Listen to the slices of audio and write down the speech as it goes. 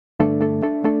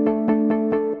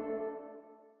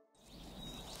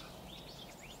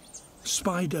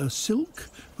spider silk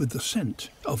with the scent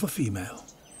of a female.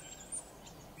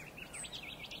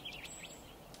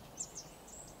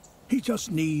 He just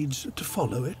needs to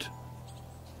follow it.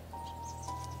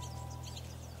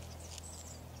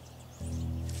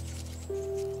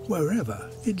 Wherever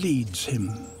it leads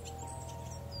him.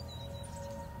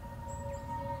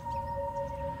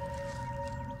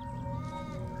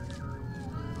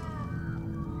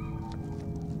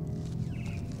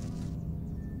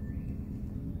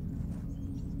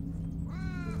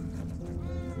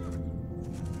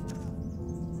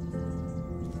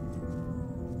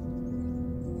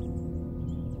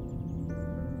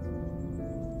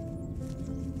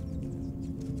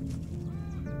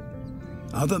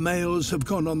 Other males have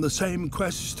gone on the same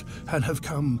quest and have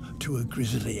come to a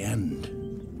grisly end.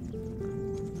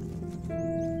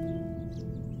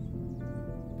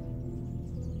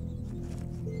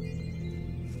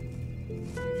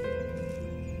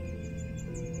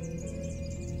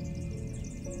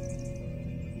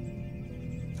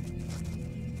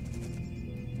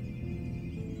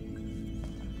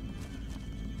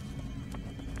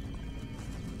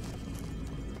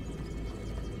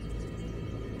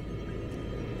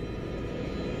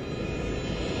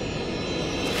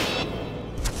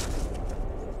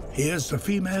 Here's the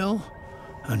female,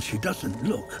 and she doesn't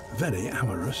look very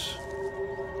amorous.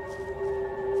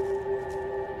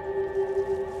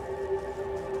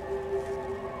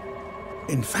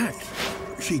 In fact,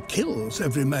 she kills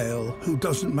every male who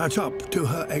doesn't match up to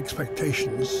her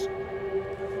expectations.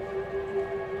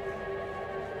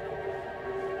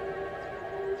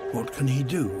 What can he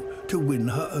do to win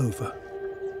her over?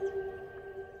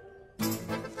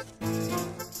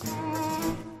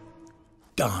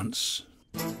 Dance.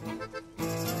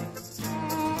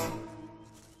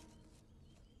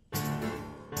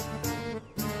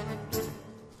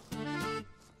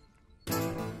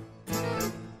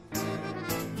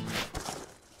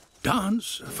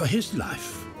 Dance for his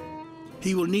life.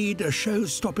 He will need a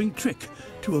show-stopping trick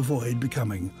to avoid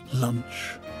becoming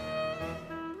lunch.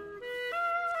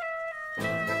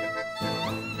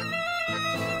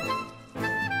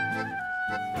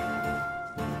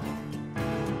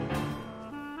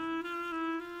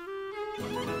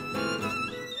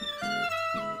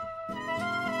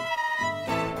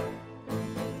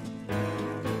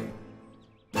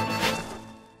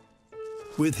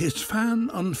 With his fan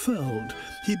unfurled,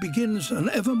 he begins an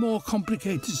ever more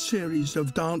complicated series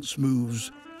of dance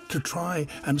moves to try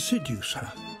and seduce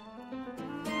her.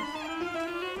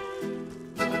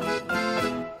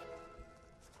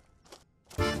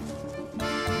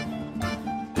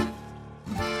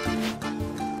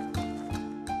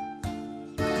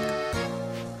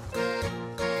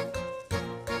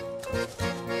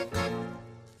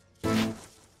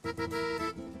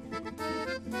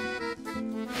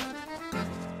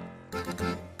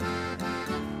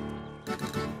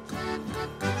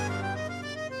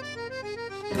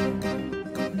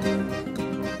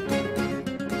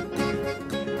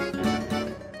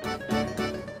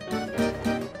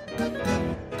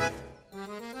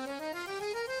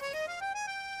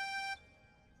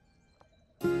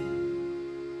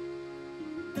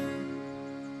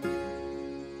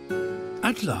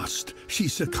 At last, she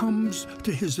succumbs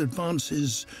to his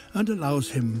advances and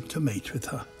allows him to mate with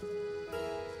her.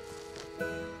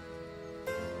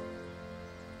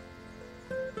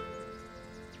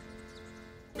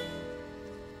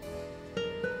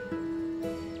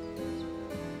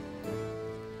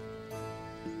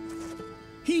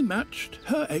 He matched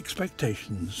her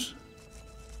expectations.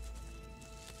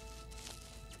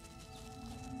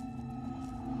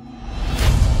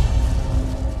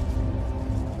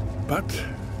 But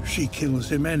she kills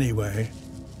him anyway.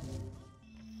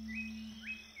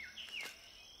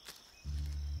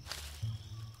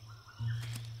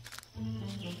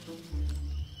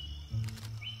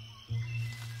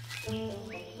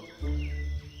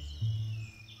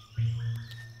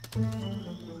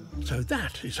 So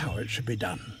that is how it should be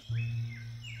done.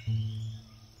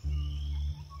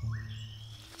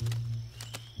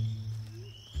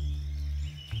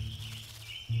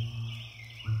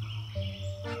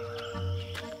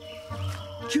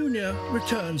 Junior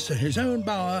returns to his own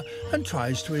bower and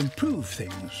tries to improve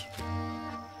things.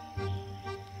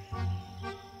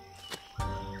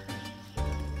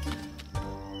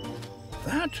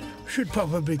 That should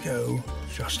probably go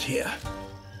just here.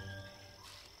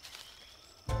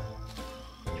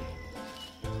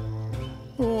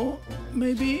 Or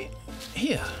maybe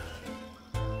here.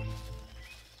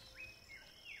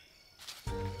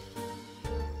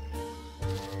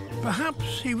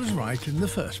 Perhaps he was right in the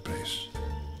first place.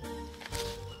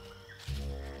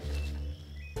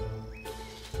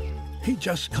 he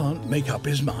just can't make up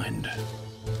his mind.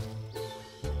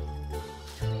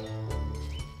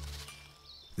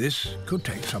 This could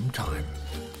take some time.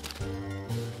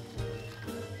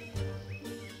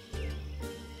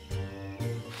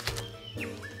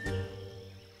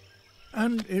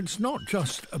 And it's not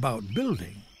just about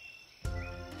building.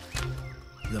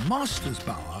 The master's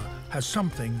bower has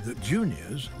something that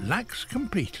Junior's lacks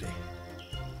completely.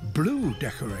 Blue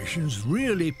decorations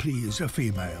really please a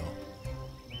female.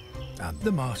 And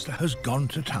the master has gone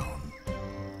to town.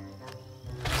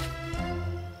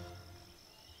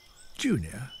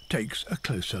 Junior takes a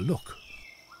closer look.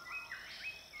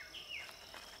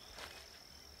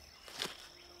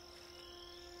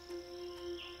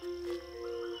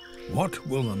 What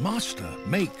will the master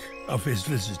make of his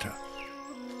visitor?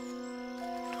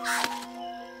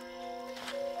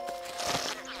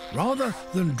 Rather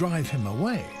than drive him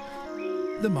away,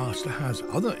 the master has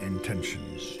other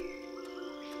intentions.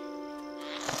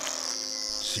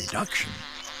 Seduction.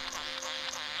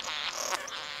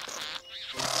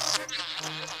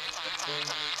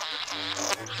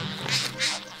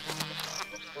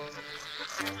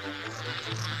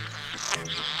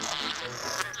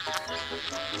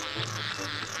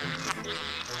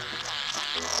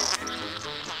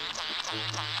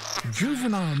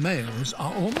 Juvenile males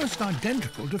are almost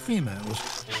identical to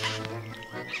females.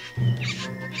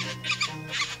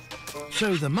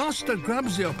 So the master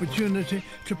grabs the opportunity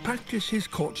to practice his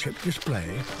courtship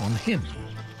display on him.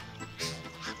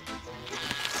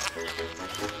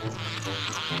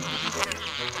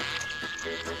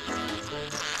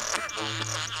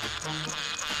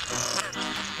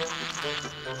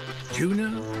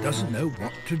 Junior doesn't know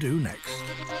what to do next.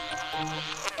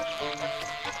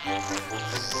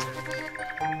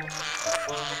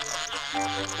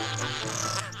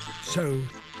 So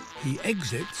he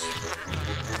exits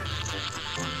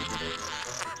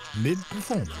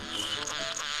mid-performance.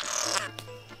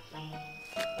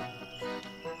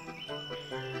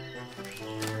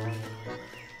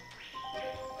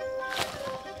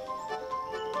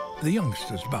 The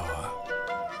youngster's bower.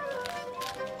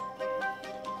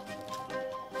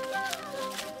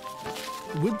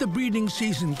 With the breeding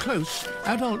season close,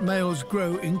 adult males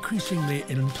grow increasingly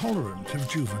intolerant of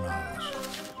juveniles.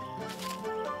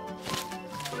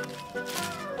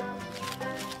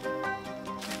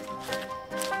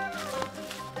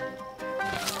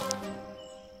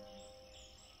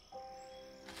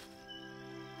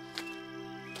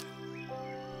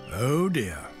 Oh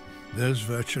dear, there's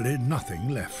virtually nothing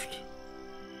left.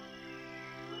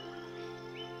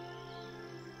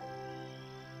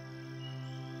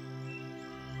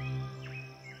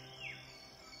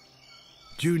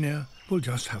 Junior will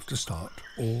just have to start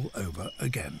all over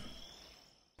again.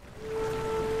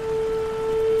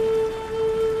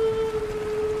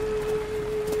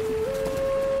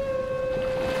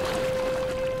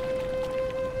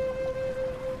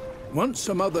 Once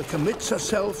a mother commits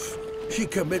herself, she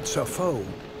commits her foe,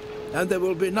 and there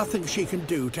will be nothing she can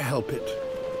do to help it.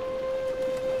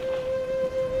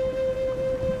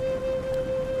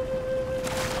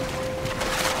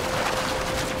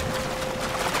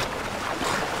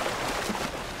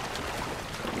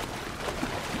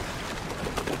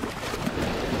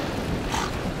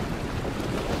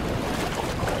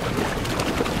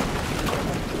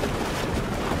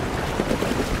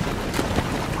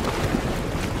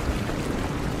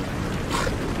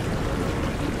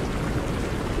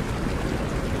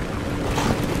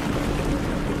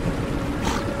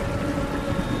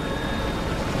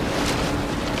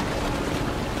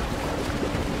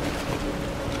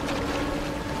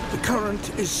 The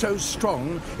current is so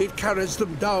strong it carries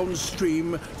them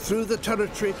downstream through the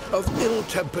territory of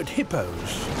ill-tempered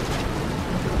hippos.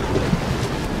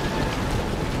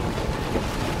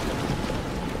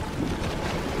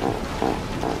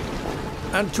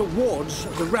 And towards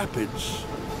the rapids.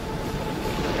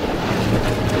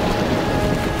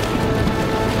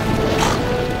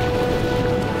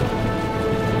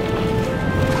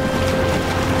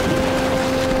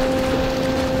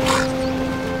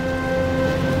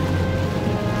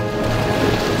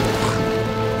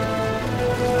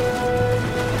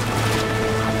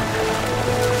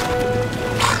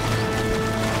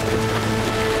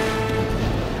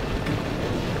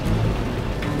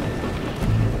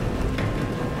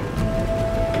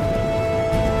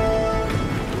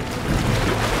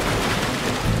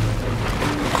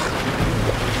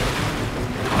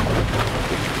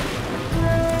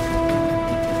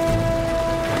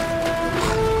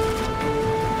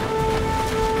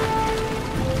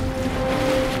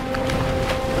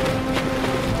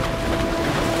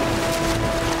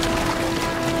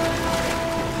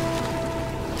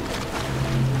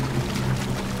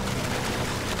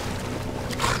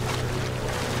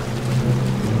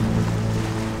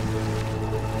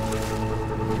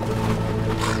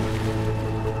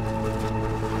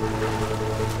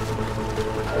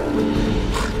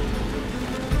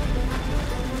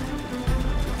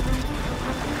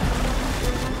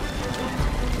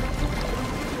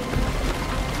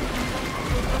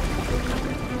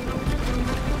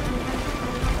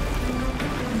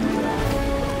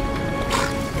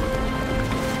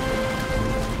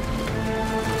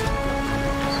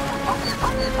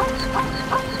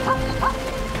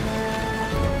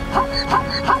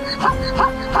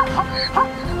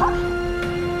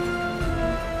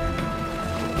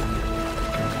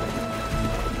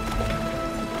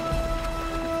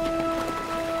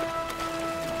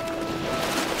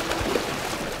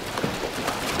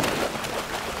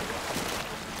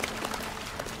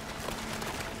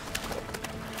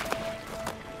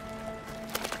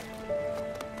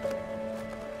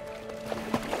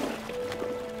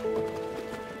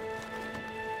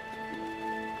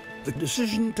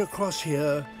 decision to cross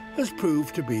here has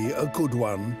proved to be a good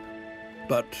one,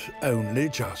 but only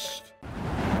just.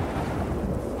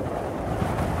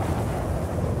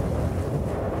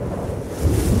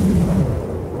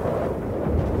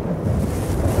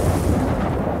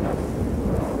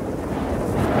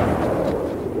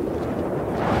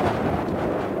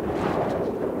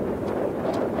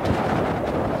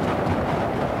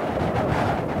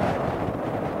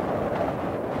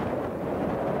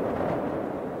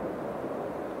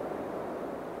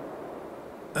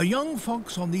 A young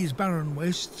fox on these barren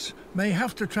wastes may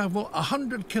have to travel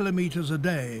 100 kilometers a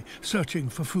day searching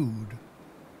for food.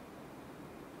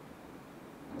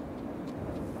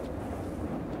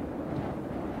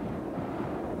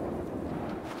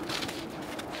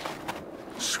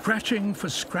 Scratching for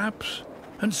scraps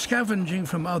and scavenging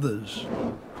from others.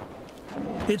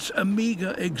 It's a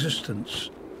meagre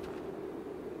existence.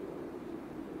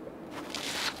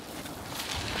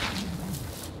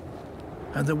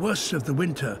 And the worst of the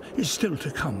winter is still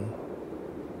to come.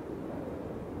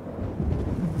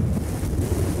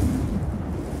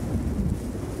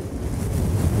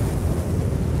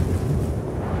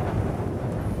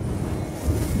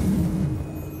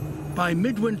 By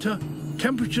midwinter,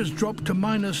 temperatures drop to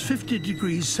 -50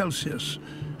 degrees Celsius,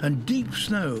 and deep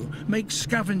snow makes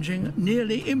scavenging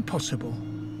nearly impossible.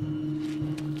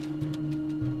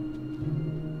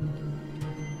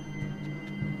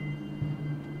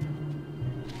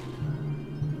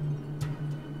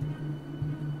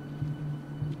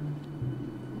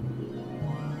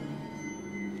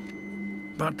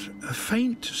 But a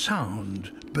faint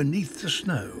sound beneath the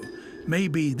snow may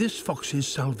be this fox's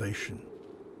salvation.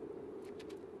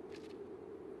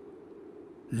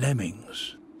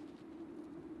 Lemmings.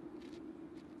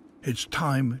 It's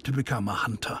time to become a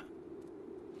hunter.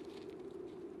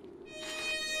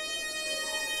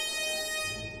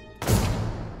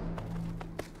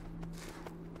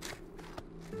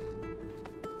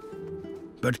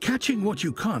 But catching what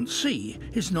you can't see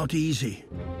is not easy.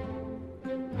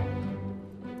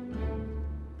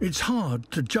 It's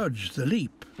hard to judge the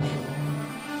leap.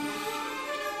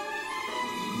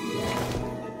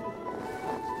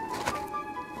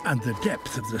 And the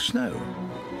depth of the snow.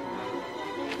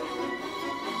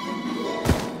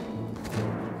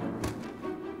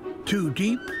 Too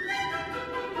deep,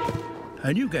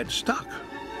 and you get stuck.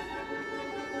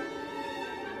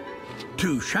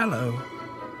 Too shallow,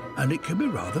 and it can be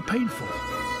rather painful.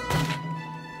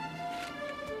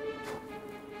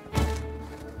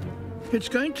 It's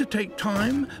going to take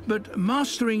time, but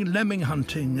mastering lemming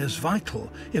hunting is vital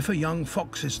if a young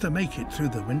fox is to make it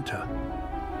through the winter.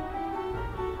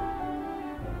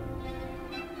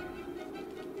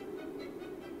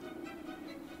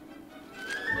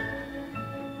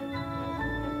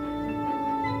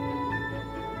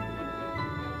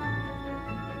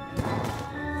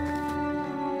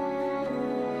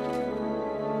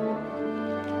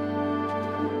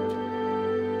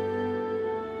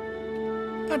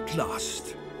 At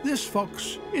last, this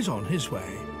fox is on his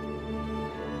way.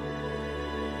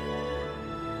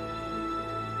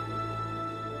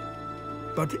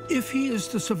 But if he is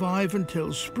to survive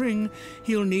until spring,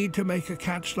 he'll need to make a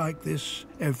catch like this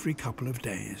every couple of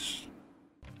days.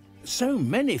 So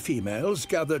many females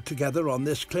gathered together on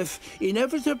this cliff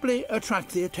inevitably attract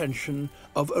the attention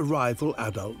of a rival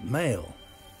adult male.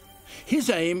 His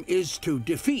aim is to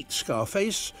defeat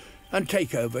Scarface and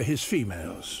take over his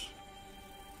females.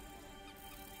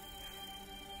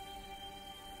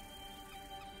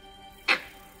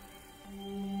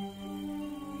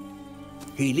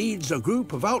 He leads a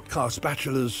group of outcast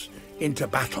bachelors into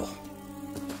battle.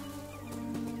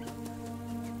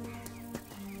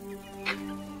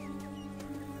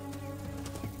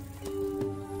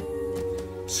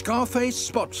 Scarface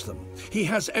spots them. He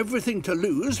has everything to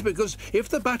lose because if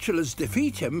the bachelors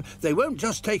defeat him, they won't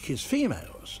just take his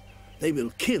females, they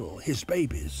will kill his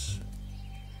babies.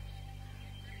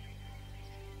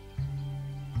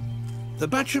 The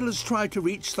bachelors try to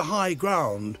reach the high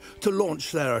ground to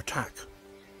launch their attack.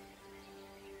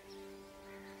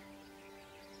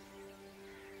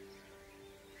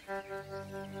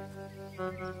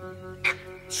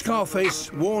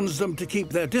 Scarface warns them to keep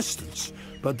their distance,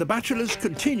 but the bachelors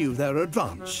continue their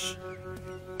advance.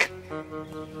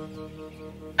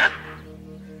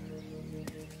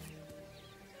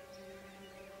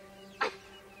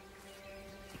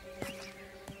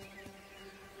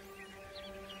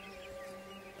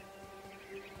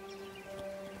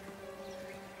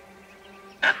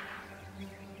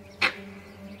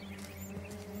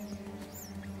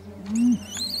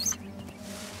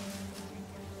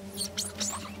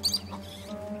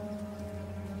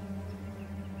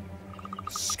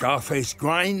 Scarface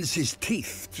grinds his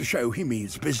teeth to show he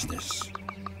means business.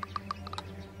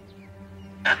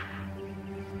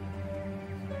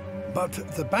 But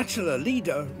the bachelor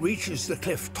leader reaches the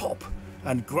cliff top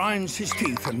and grinds his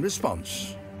teeth in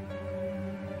response.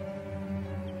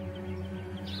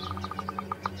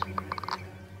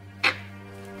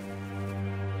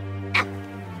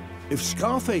 If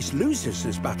Scarface loses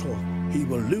this battle, he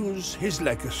will lose his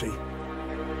legacy.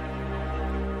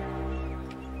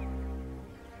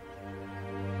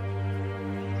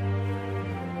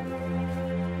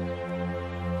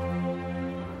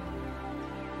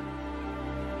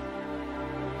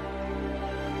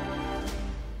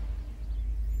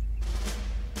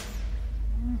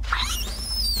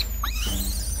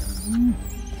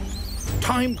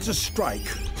 Time to strike.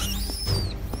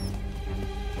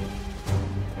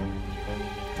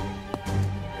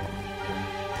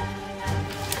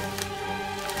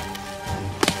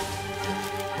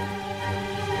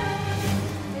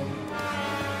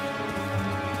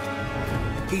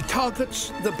 He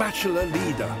targets the bachelor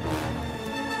leader.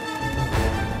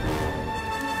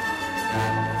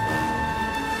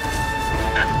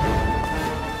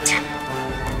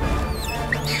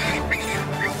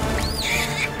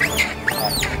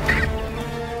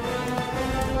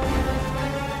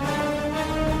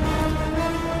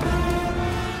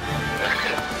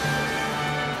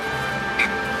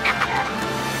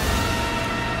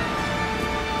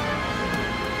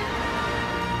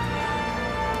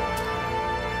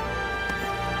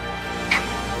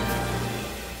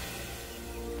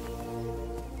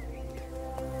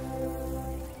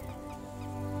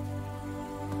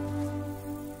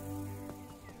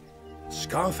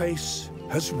 Scarface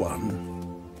has won.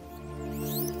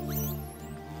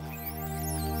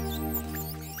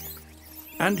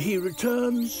 And he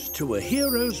returns to a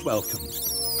hero's welcome.